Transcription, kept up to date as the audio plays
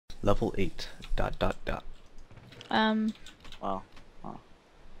Level 8. ... Well. Oh,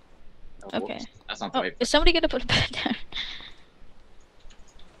 Okay. whoops. That's not the Oh, right. is somebody gonna put a bed down?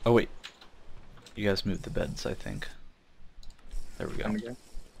 Oh wait. You guys moved the beds, I think. There we go.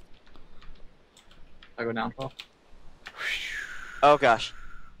 I go down 12. Oh. Oh gosh.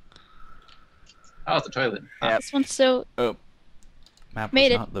 Oh, it's the toilet. Yeah. This one's so. Oh. Map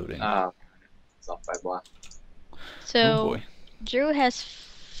Made was it. not loading. It's off by a block. So. Oh boy. Drew has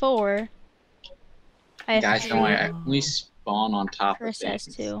 4. I have Guys, 3. don't worry. I only spawn on top Chris of has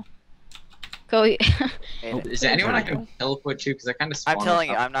things. 2. Go. Is there anyone I can teleport to? Because I kind of spawn. I'm telling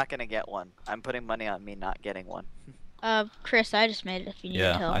you, I'm not gonna get one. I'm putting money on me not getting one. Chris, I just made it. If you need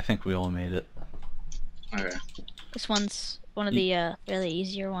help. Yeah, I think we all made it. Okay. This one's one of the really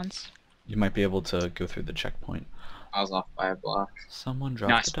easier ones. You might be able to go through the checkpoint. I was off by a block. Someone No, I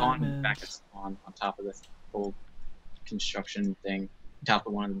dropped the spawned diamonds. back at spawn on top of this whole construction thing, top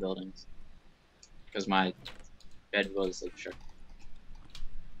of one of the buildings. Because my bed was like sure.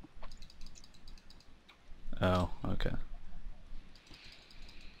 Oh, okay.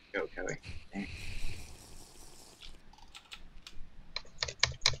 Go, Kelly. Dang.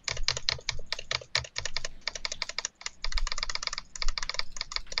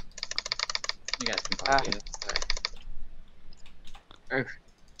 You guys can probably get it. Oh,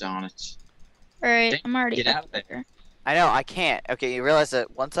 darn it. Alright, Dang, I'm already get up out there. there. I know, I can't. Okay, you realize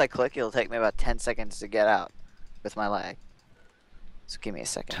that once I click, it'll take me about 10 seconds to get out with my lag. So give me a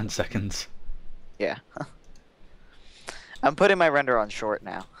second. 10 seconds. Yeah. I'm putting my render on short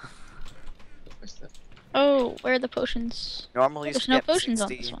now. What's that? Oh, where are the potions? Normally There's you no get me potions on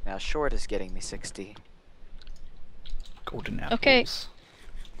 60, this one. now short is getting me 60. Golden apples. Okay.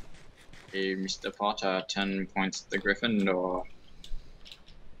 Hey, Mr. Potter, 10 points to the Gryffindor.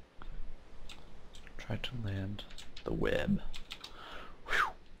 Try to land the web.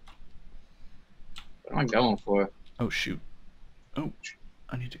 Whew. What am I going for? Oh shoot. Oh,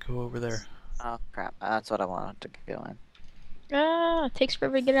 I need to go over there. Oh crap, that's what I wanted to go in. Ah, it takes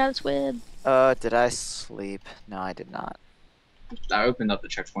forever to get out of this web. Did I sleep? No, I did not. I opened up the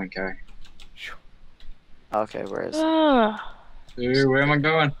checkpoint, Carrie. Phew. Okay, where is Ah, Ooh, where am I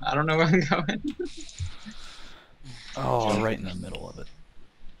going? I don't know where I'm going. Oh, right in the middle of it.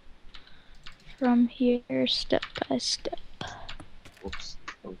 from here, step by step. Whoops,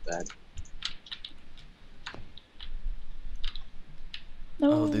 that was bad.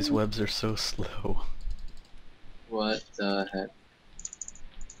 No. Oh, these webs are so slow. What the heck?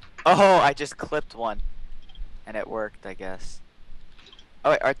 Oh, I just clipped one. And it worked, I guess.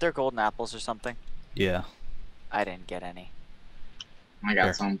 Oh wait, aren't there golden apples or something? Yeah. I didn't get any. I got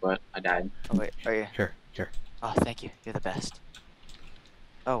Here. some, but I died. Oh wait, are you? Here, here. Oh, thank you. You're the best.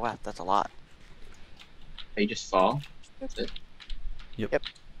 Oh wow, that's a lot. They just fall? That's it. Yep. Yep.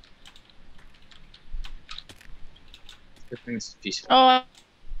 Good thing it's peaceful. Oh,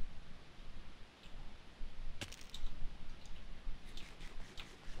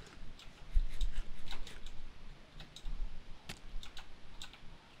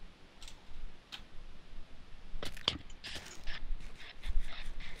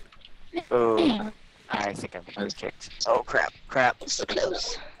 Oh, I think I'm gonna kicked. Oh crap, crap. so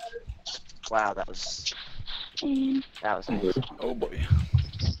close. Wow, that was And nice. Oh boy.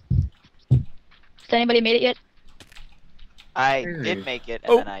 has anybody made it yet? I Hey. did make it,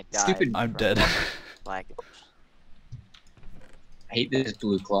 and Oh, then I died. stupid. I'm from dead. lag. I hate this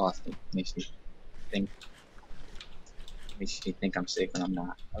blue cloth. It makes me think. Makes me think I'm safe when I'm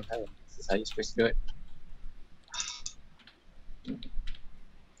not. Okay, this is how you're supposed to do it.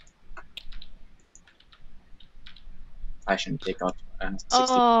 I shouldn't take off 60.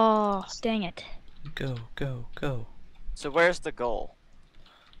 Oh, dang it. Go, go, go. So where's the goal?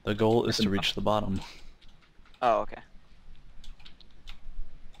 The goal is to reach the bottom. Oh, okay.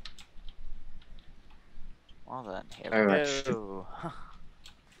 Well then, here we Alright. go.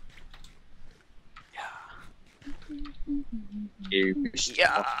 You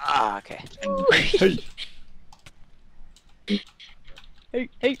Yeah. Okay. Hey! Hey,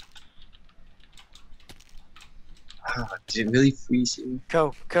 hey. Did it really freeze you?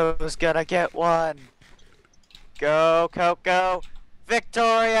 Coco's gonna get one. Go, Coco.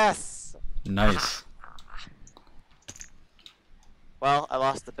 Victorious. Nice. Well, I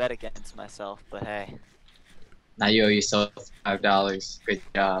lost the bet against myself, but hey, Now you owe yourself $5. Good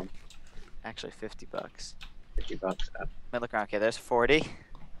job. actually 50 bucks. $50. Let me look around. Okay, there's 40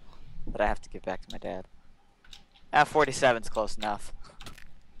 that I have to give back to my dad. 47's close enough.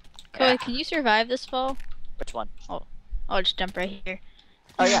 Chloe, can you survive this fall? Which one? I'll just jump right here.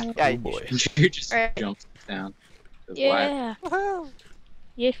 Oh yeah, yeah. Oh you boy. You just Alright. jumped down. Wow. Yeah. Woohoo!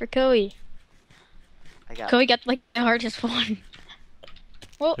 Yay for Koei. I got. Koei got like the hardest one.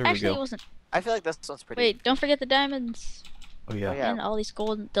 Well, There we actually, go. it wasn't. I feel like this one's pretty. Wait, don't forget the diamonds Oh yeah. Oh, yeah. and all these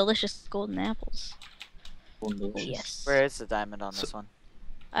golden, delicious golden apples. Golden Oh, delicious. yes. Where is the diamond on So- this one?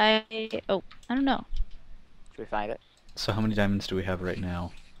 I don't know. Should we find it? So how many diamonds do we have right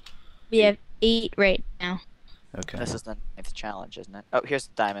now? We have 8 right now. Okay. This is the 9th challenge, isn't it? Oh, here's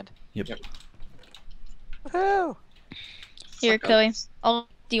the diamond. Yep. Yep. Woohoo! Here, Suck Koei. ups.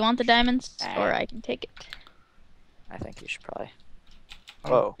 Do you want the diamonds, or Ah. I can take it? I think you should probably. Oh,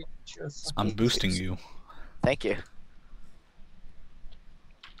 Whoa. just I'm suck boosting ups. you. Thank you.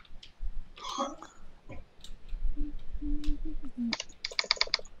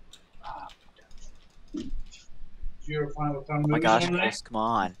 Oh my gosh, Chris, come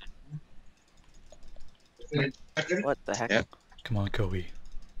on. What the heck? Yep. Come on, Koei.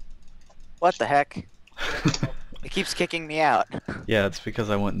 What the heck? It keeps kicking me out. Yeah, it's because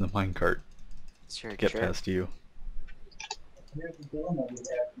I went in the minecart. Sure, Get sure. past you.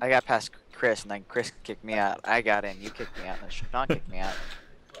 I got past Chris, and then Chris kicked me out. I got in, you kicked me out, and then Sean kicked me out.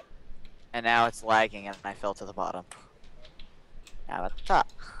 And now it's lagging, and I fell to the bottom. Now I'm at the top.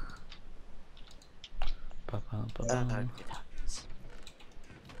 Ba-ba-ba-ba. Good times.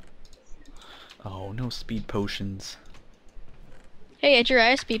 Oh, no speed potions. Hey, at your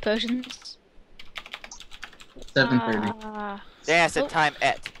eye, speed potions. 7:30. Ah. Yeah, I said Oh. time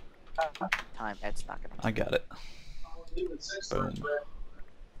et. Time et's not gonna. I got it. Boom.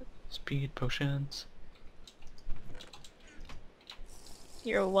 Speed potions.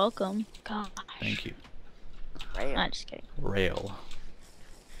 You're welcome. Gosh. Thank you. Rail. I'm just kidding. Rail.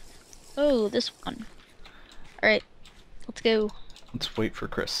 Oh, this one. Alright. Let's go. Let's wait for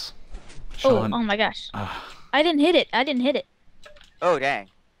Chris. Oh, Sean. oh my gosh. Ah. I didn't hit it. I didn't hit it. Oh dang.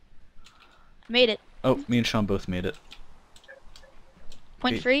 I made it. Oh, me and Sean both made it.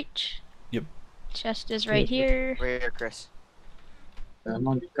 Point Okay. for each. Yep. Chest is right here. We're here, Chris. I'm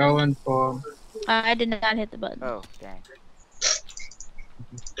going for. I did not hit the button. Oh dang.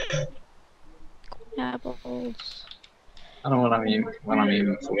 Apples. I don't know what I'm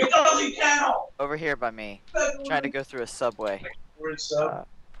aiming for. Over here by me. Trying to go through a subway.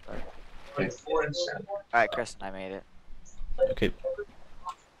 Alright, Chris and I made it. Okay.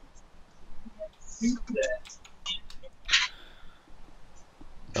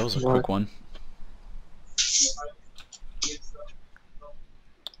 That was a quick one.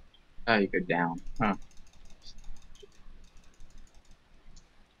 Oh, you go down. Huh.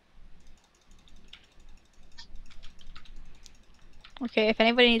 Okay, if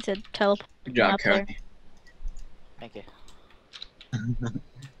anybody needs a teleport Good job, up there. Cody. Thank you.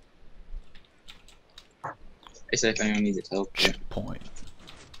 I said if anyone needs a teleport. Checkpoint.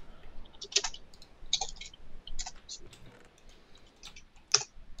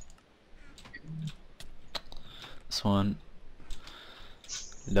 This one.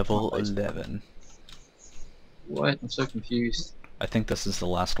 Level 11. What? I'm so confused. I think this is the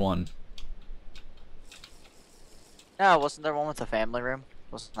last one. No, wasn't there one with the family room?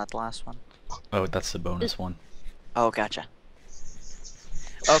 Wasn't that the last one? Oh, that's the bonus one. Oh, gotcha.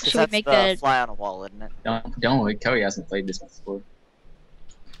 Oh, because Should we that's make the that- fly on a wall, isn't it? Don't worry, Cody hasn't played this before.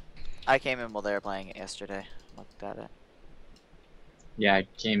 I came in while they were playing it yesterday. Looked at it. Yeah, I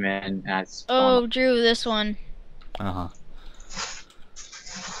came in as. Oh, Drew, this one. Uh-huh.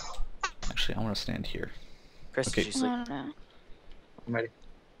 Actually, I want to stand here. Chris, Okay. did you sleep? I don't know. I'm ready.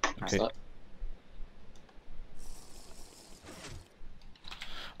 Okay.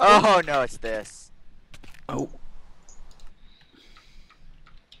 Oh no, it's this. Oh,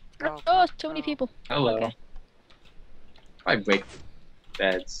 Oh, too many people. Hello. Okay. Probably break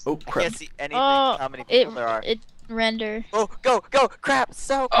beds. oh I crap. can't see anything. Oh, how many people there are? It render. Oh, go, go! Crap!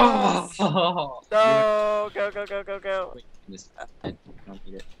 So Oh! close! No! Go, go, go, go, go! I don't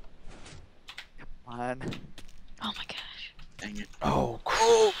need it. Come on. Oh my gosh. Dang it. Oh,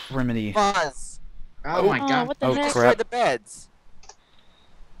 Oh, criminy. Buzz! Oh my Oh, god. what the Oh, heck? crap. Destroy the beds.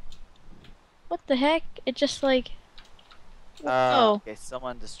 What the heck? It just like. Oh. Okay,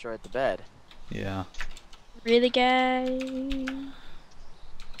 someone destroyed the bed. Yeah. Really, guys?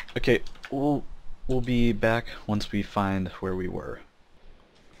 Okay, we'll be back once we find where we were.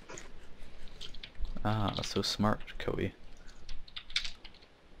 Ah, so smart, Koei.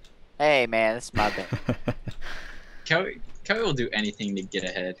 Hey man, this is my bed. Cody will do anything to get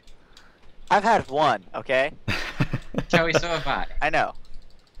ahead. I've had one, okay? Cody, so have I. I know.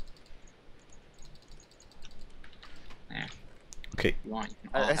 If you want, you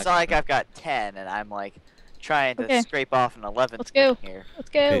can all It's have not like fun. I've got 10 and I'm like trying to Okay. scrape off an 11th Let's go. win here. Let's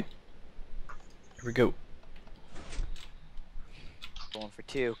go. Okay. Here we go. Going for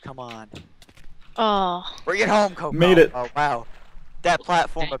 2. Come on. Oh. Bring it home, Coco. Made it. Oh, wow. That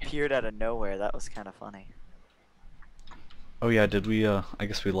platform Dang it. appeared out of nowhere. That was kind of funny. Oh yeah, did we, I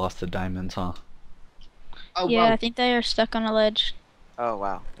guess we lost the diamonds, huh? Oh, Yeah, wow. I think they are stuck on a ledge. Oh,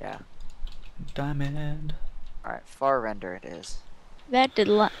 wow. Yeah. Diamond. Alright, far render it is. That did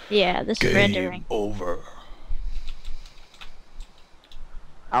yeah, this is rendering. Over.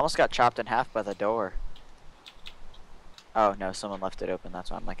 I almost got chopped in half by the door. Oh, no, someone left it open.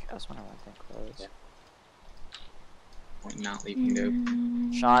 That's why I'm like, I was wondering why that thing closed. Yeah. I'm not leaving it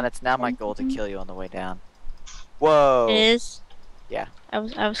open. Sean, it's now my goal to kill you on the way down. Whoa! It is? Yeah. I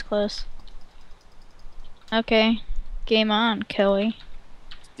was close. Okay. Game on, Kelly.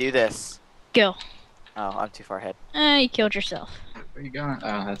 Do this. Go. Oh, I'm too far ahead. You killed yourself. Where you going?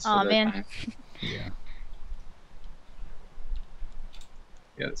 Oh, that's Aw, the man. time. Yeah.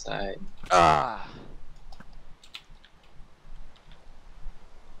 The other side. Ah!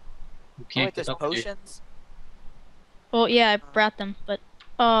 You Oh, can't wait, get there's up here. potions? Well, yeah, I brought them, but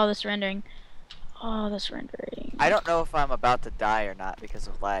oh, this rendering. Oh, this rendering. I don't know if I'm about to die or not because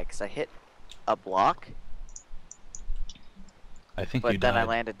of lag, because I hit a block, I think but you then died. I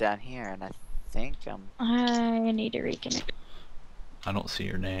landed down here, and I think I'm... I need to reconnect. I don't see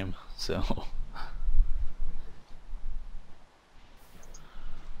your name, so...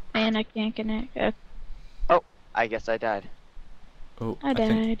 Man, I can't connect. I guess I died. Oh, I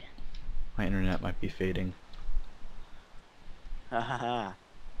think died. my internet might be fading. Hahaha.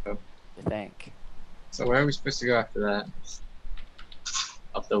 Oh. You think? So where are we supposed to go after that?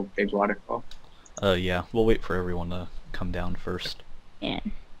 Up the big waterfall? Yeah, we'll wait for everyone to come down first.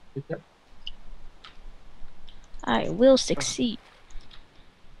 And Yep. I will succeed.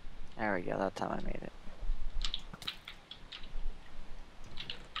 There we go, that time I made it.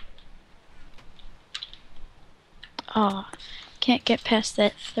 Oh, can't get past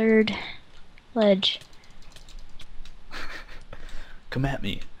that third ledge. Come at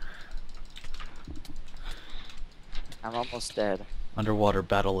me. I'm almost dead. Underwater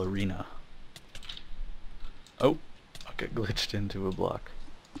battle arena. Oh, I got glitched into a block.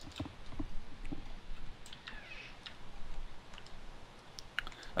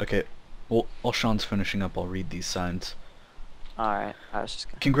 Okay, well, while Sean's finishing up, I'll read these signs. Alright, I was just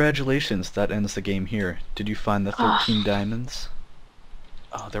gonna... Congratulations, that ends the game here. Did you find the 13 diamonds?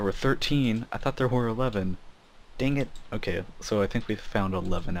 Oh, there were 13. I thought there were 11. Dang it. Okay, so I think we found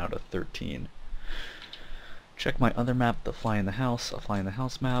 11 out of 13. Check my other map, the Fly in the House, a Fly in the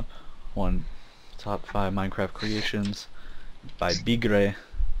House map. One top 5 Minecraft creations by Bigre,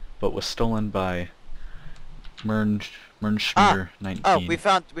 but was stolen by Mernschmer 19. Oh, we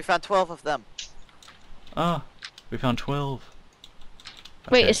found 12 of them. Ah, we found 12.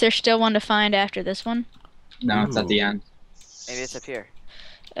 Wait, Okay. is there still one to find after this one? No, it's at the Ooh. end. Maybe it's up here.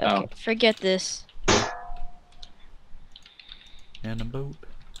 Okay, Oh. forget this. And a boat.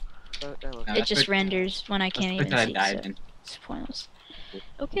 Oh, No, It that's just what- renders when I can't that's even what I see, died so in. it's pointless.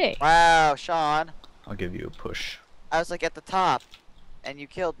 Okay. Wow, Sean. I'll give you a push. I was like at the top, and you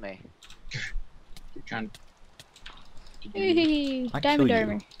killed me. You're trying to... Hey, I diamond kill you.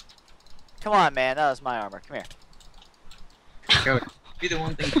 armor. Come on, man. That was my armor. Come here. Go. Be the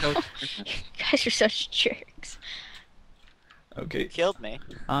one thing killed. You guys are such jerks. Okay, You killed me.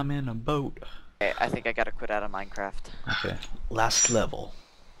 I'm in a boat. Okay, I think I gotta quit out of Minecraft. Okay, last level.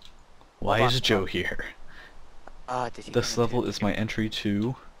 Why Hold on, is Joe hold on. here? Did he This come level into- is my entry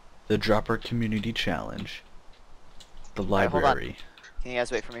to the Dropper Community Challenge. The Alright, hold on. library, Can you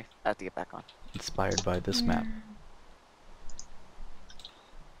guys wait for me? I have to get back on. inspired by this map.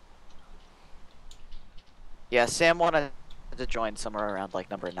 Yeah, Sam wanted to join somewhere around like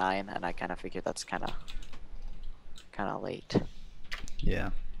number 9, and I kind of figured that's kind of late. Yeah.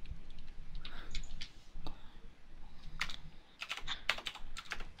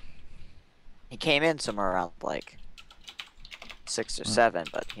 He came in somewhere around like 6 or 7,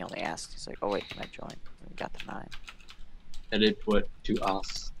 but he only asked. He's like, "Oh wait, can I join?" And we got to 9. Headed what to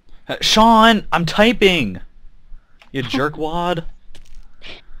us. Sean, I'm typing! You jerkwad!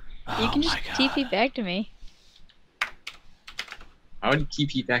 You Oh can just my god. TP back to me. I would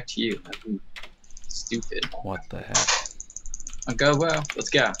keep you back to you. That'd be stupid. What the heck? I'll go well. Let's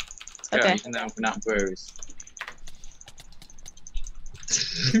go. Let's go. Okay. Even though we're not bros.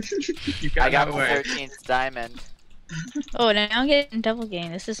 You I got got no the way. 13th diamond. Oh, now I'm getting double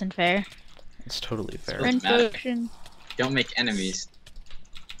game. This isn't fair. It's totally fair. Doesn't Sprint matter. potion. Don't make enemies.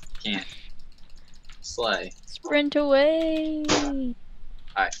 Can't. Slay. Sprint away. Alright,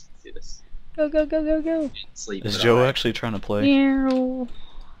 let's do this. Go, go, go, go, go. Sleep. Is but Joe alright. actually trying to play? Meow.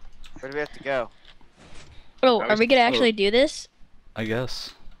 Where do we have to go? Oh, I are was- we gonna oh. actually do this? I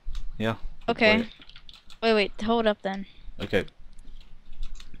guess. Yeah. we'll Okay. play Wait, hold up then. it. Okay.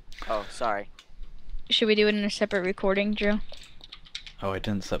 Oh, sorry. Should we do it in a separate recording, Drew? Oh, I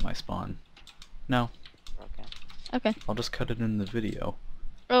didn't set my spawn. No, Okay. Okay. I'll just cut it in the video.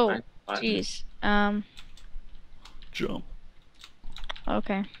 Oh, Fine, button. jeez. Jump.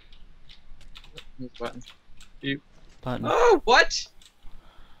 Okay. Button. Button. Oh, what?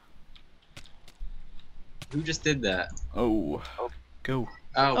 Who just did that? Oh. Go.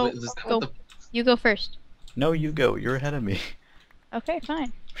 Oh, Oh, was that go. what the... You go first. No, you go. You're ahead of me. Okay,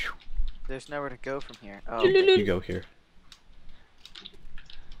 fine. There's nowhere to go from here. Oh, You go here.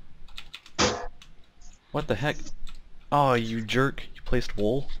 What the heck? Oh, you jerk. You placed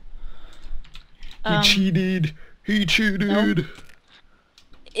wool? He cheated. He cheated.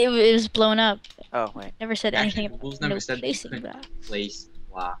 It was blown up. oh wait. Never said Actually, anything rules about never no said that you placing couldn't that. place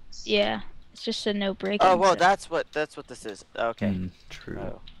blocks. Yeah, it's just a no breaking. Oh well, so- that's what this is. Okay. True.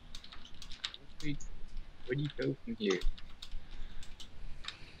 Oh. Where do you go from here?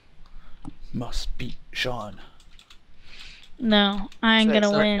 Must beat Sean. No, I ain't So- gonna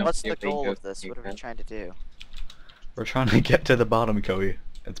so win. What's the Here we goal go. of this? What are we trying to do? We're trying to get to the bottom, Koei.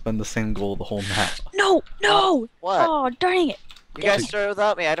 It's been the same goal the whole map. No, no! What? Oh, dang it! You guys started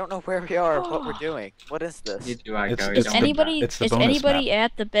without me. I don't know where we are or what we're Oh. doing. What is this? Neither do I It's- go. it's Don't the- Anybody? it's the Is bonus anybody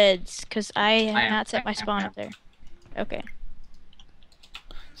map. at the beds? Cause I have I am. not set my I am. spawn up there. Okay.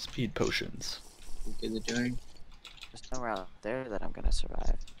 Speed potions. What are they doing? There's nowhere out there that I'm gonna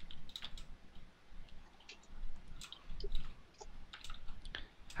survive.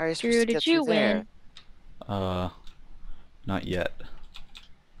 How are you supposed Drew, to did get you through there? win? Not yet.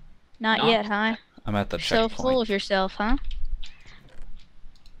 Not No. yet, huh? I'm at the You're so checkpoint. full of yourself, huh?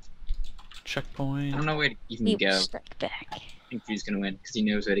 Checkpoint. I don't know where to even He go. will I strike back. think Drew's gonna win because he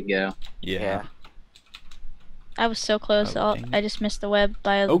knows where to go. Yeah. I was so close. Oh, dang it. I just missed the web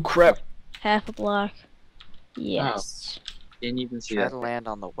by Oh crap! half a block. Yes. Didn't even see Try that. to land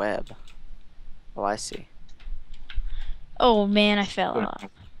on the web. Oh, I see. Oh man, I fell Oh, off.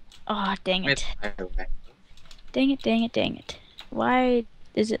 Oh, dang wait, it. okay. Dang it, dang it, dang it. Why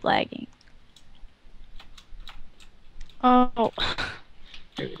is it lagging? Oh,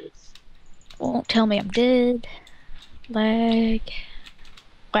 There it is. won't tell me I'm dead. Lag.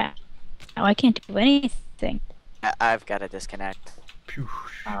 Wow. Oh, I can't do anything. I've got to disconnect. Phew.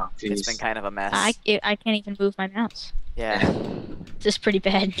 Oh, It's been jeez. kind of a mess. I can't even move my mouse. Yeah. It's just pretty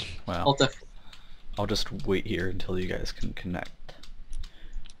bad. Wow. Alt F. I'll just wait here until you guys can connect.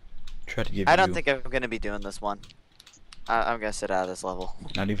 Try to give I you don't think I'm gonna be doing this one. I'm gonna sit out of this level.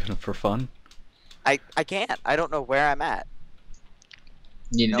 not even for fun. I can't. I don't know where I'm at.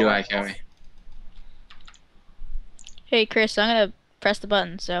 Neither No do one I, else. Joey. Hey, Chris, I'm gonna press the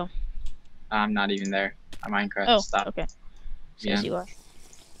button, so. I'm not even there. My Minecraft Oh, stopped. okay. Yeah. Says you are.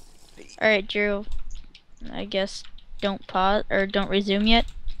 Alright, Drew. I guess don't pause, or don't resume yet.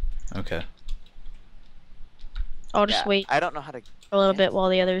 Okay. I'll just Yeah, wait I don't know how to. a little bit while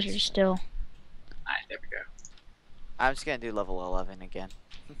the others are still. Alright, there we go. I'm just gonna do level 11 again.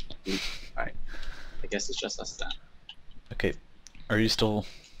 I guess it's just us then. Okay. Are you still?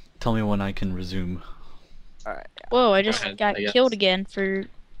 Tell me when I can resume. All right. Whoa, I just ahead, got I guess. killed again for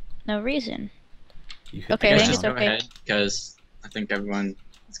no reason. You hit Okay, the I Guys, think just it's ground. go okay. ahead, because I think everyone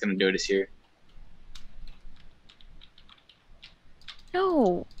is gonna do this here.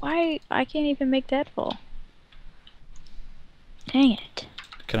 No, why? I can't even make that fall. Dang it.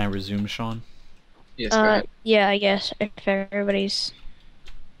 Can I resume, Sean? Yes, go ahead. Yeah, I guess if everybody's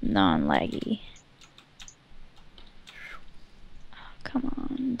non-laggy. Oh, come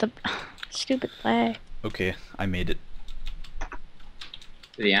on, the stupid lag. Okay, I made it.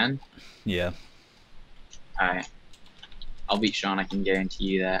 To the end? Yeah. Alright. I'll beat Sean, I can guarantee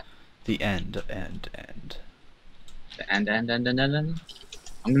you that. The end. The end. I'm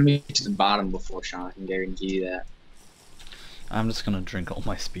gonna make it to the bottom before Sean, I can guarantee you that. I'm just gonna drink all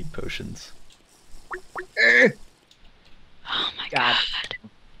my speed potions. Oh my God. god.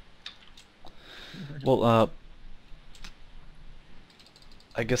 Well,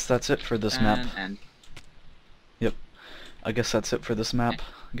 I guess that's it for this map. And I guess that's it for this map,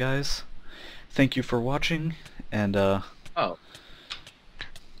 guys. Thank you for watching, and oh.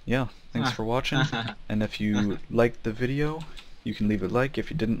 yeah, thanks for watching. And if you liked the video, you can leave a like. If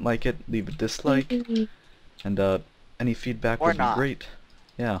you didn't like it, leave a dislike. And any feedback Or would not. be great.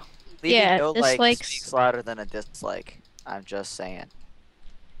 Yeah. Leaving Yeah, no like dislikes- speaks louder than a dislike. I'm just saying.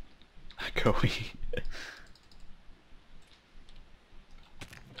 Koei.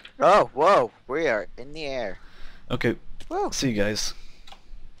 Oh, whoa! We are in the air. Okay, Woo! see you guys.